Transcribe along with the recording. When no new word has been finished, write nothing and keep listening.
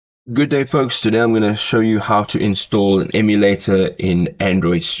Good day, folks. Today I'm going to show you how to install an emulator in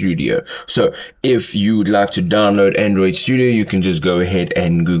Android Studio. So if you would like to download Android Studio, you can just go ahead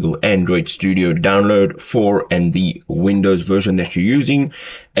and Google Android Studio download for and the Windows version that you're using,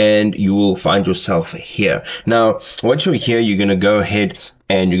 and you will find yourself here. Now, once you're here, you're going to go ahead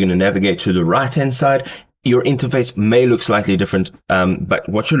and you're going to navigate to the right-hand side. Your interface may look slightly different, but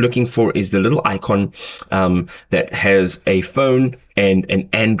what you're looking for is the little icon that has a phone and an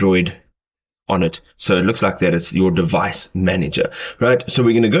Android on it. So it looks like that it's your device manager, right? So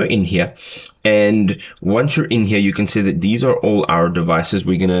we're going to go in here, and once you're in here, you can see that these are all our devices.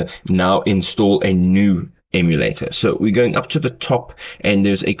 We're going to now install a new emulator. So we're going up to the top, and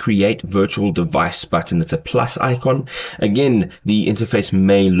there's a create virtual device button. It's a plus icon. Again, the interface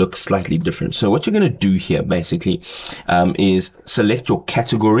may look slightly different. So what you're going to do here basically is select your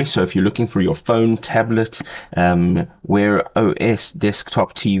category. So if you're looking for your phone, tablet, Wear OS,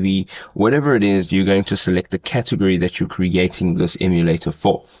 desktop TV, whatever it is, you're going to select the category that you're creating this emulator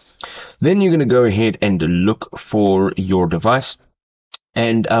for. Then you're going to go ahead and look for your device,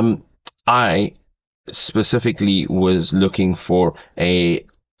 and I specifically was looking for a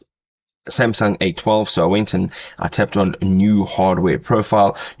Samsung A12, so I went and I tapped on new hardware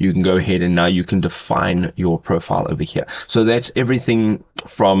profile. You can go ahead and now you can define your profile over here. So that's everything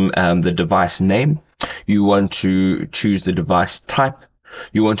from the device name. You want to choose the device type.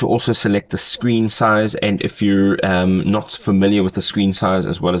 You want to also select the screen size, and if you're not familiar with the screen size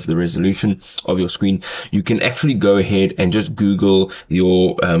as well as the resolution of your screen, you can actually go ahead and just Google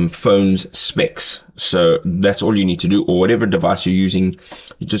your phone's specs. So that's all you need to do, or whatever device you're using,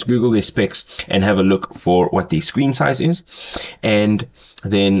 you just Google their specs and have a look for what the screen size is, and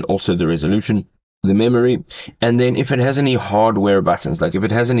then also the resolution, the memory, and then if it has any hardware buttons, like if it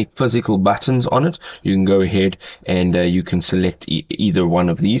has any physical buttons on it, you can go ahead and you can select either one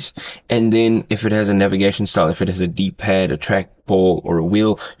of these. And then if it has a navigation style, if it has a D-pad, a trackball, or a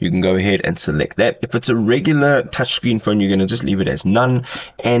wheel, you can go ahead and select that. If it's a regular touchscreen phone, you're going to just leave it as none.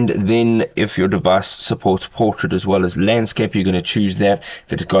 And then if your device supports portrait as well as landscape, you're going to choose that.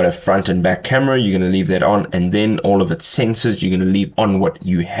 If it's got a front and back camera, you're going to leave that on, and then all of its sensors, you're going to leave on what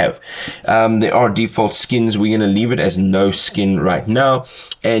you have. There are default skins. We're going to leave it as no skin right now,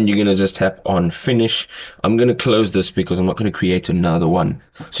 and you're going to just tap on finish. I'm going to close this because I'm not going to create another one.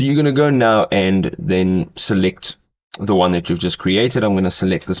 So you're going to go now and then select the one that you've just created. I'm going to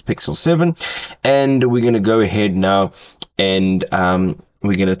select this Pixel 7, and we're going to go ahead now and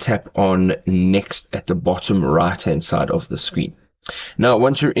we're going to tap on next at the bottom right hand side of the screen. Now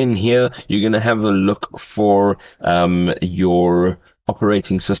once you're in here, you're going to have a look for your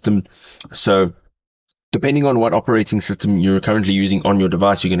operating system. So depending on what operating system you're currently using on your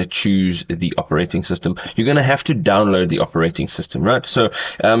device, you're going to choose the operating system. You're going to have to download the operating system, right? So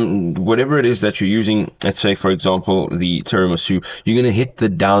whatever it is that you're using, let's say, for example, the Tiramisu, you're going to hit the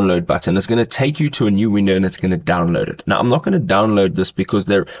download button. It's going to take you to a new window and it's going to download it. Now, I'm not going to download this because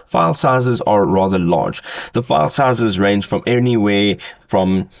their file sizes are rather large. The file sizes range from anywhere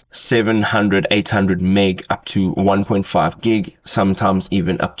from 700, 800 meg up to 1.5 gig, sometimes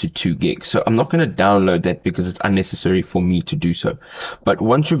even up to 2 gig. So I'm not going to download that because it's unnecessary for me to do so. But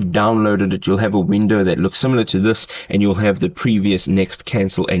once you've downloaded it, you'll have a window that looks similar to this, and you'll have the previous, next,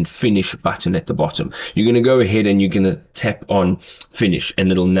 cancel, and finish button at the bottom. You're going to go ahead and you're going to tap on finish, and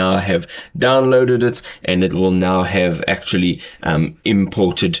it'll now have downloaded it, and it will now have actually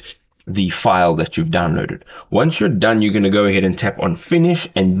imported the file that you've downloaded. Once you're done, you're going to go ahead and tap on finish,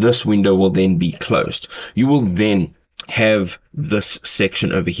 and this window will then be closed. You will then have this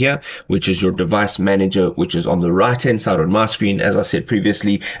section over here, which is your device manager, which is on the right hand side on my screen. As I said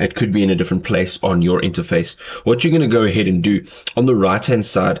previously, it could be in a different place on your interface. What you're going to go ahead and do on the right hand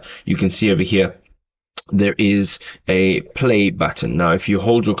side, you can see over here there is a play button. Now if you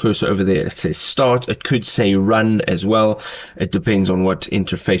hold your cursor over there, it says start. It could say run as well. It depends on what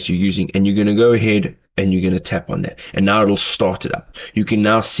interface you're using, and you're going to go ahead and you're going to tap on that, and now it'll start it up. You can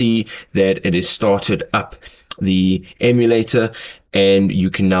now see that it is started up the emulator, and you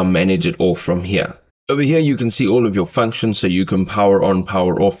can now manage it all from here. Over here you can see all of your functions, so you can power on,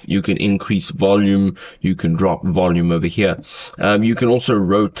 power off, you can increase volume, you can drop volume over here. You can also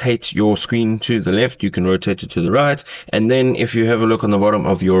rotate your screen to the left, you can rotate it to the right, and then if you have a look on the bottom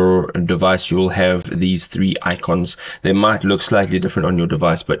of your device, you will have these three icons. They might look slightly different on your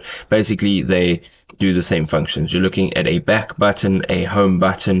device, but basically they do the same functions. You're looking at a back button, a home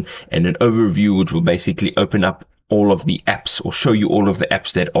button, and an overview, which will basically open up all of the apps, or show you all of the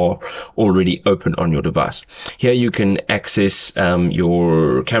apps that are already open on your device. Here you can access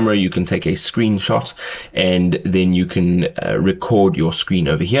your camera, you can take a screenshot, and then you can record your screen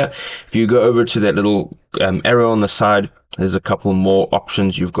over here. If you go over to that little arrow on the side, there's a couple more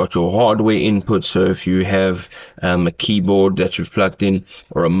options. You've got your hardware input, so if you have a keyboard that you've plugged in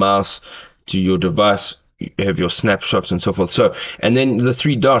or a mouse to your device, you have your snapshots and so forth. So, and then the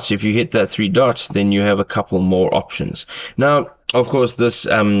three dots, if you hit that three dots, then you have a couple more options. Now, of course, this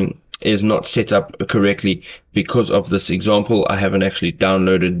is not set up correctly because of this example. I haven't actually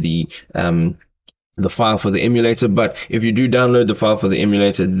downloaded the file for the emulator, but if you do download the file for the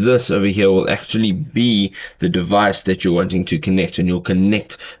emulator, this over here will actually be the device that you're wanting to connect, and you'll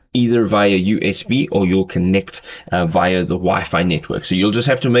connect either via USB or you'll connect via the Wi-Fi network. So you'll just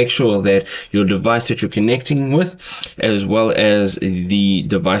have to make sure that your device that you're connecting with, as well as the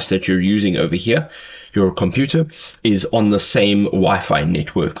device that you're using over here, your computer, is on the same Wi-Fi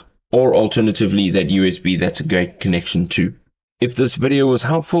network, or alternatively that USB. That's a great connection too. If this video was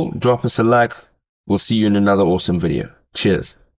helpful, drop us a like. We'll see you in another awesome video. Cheers.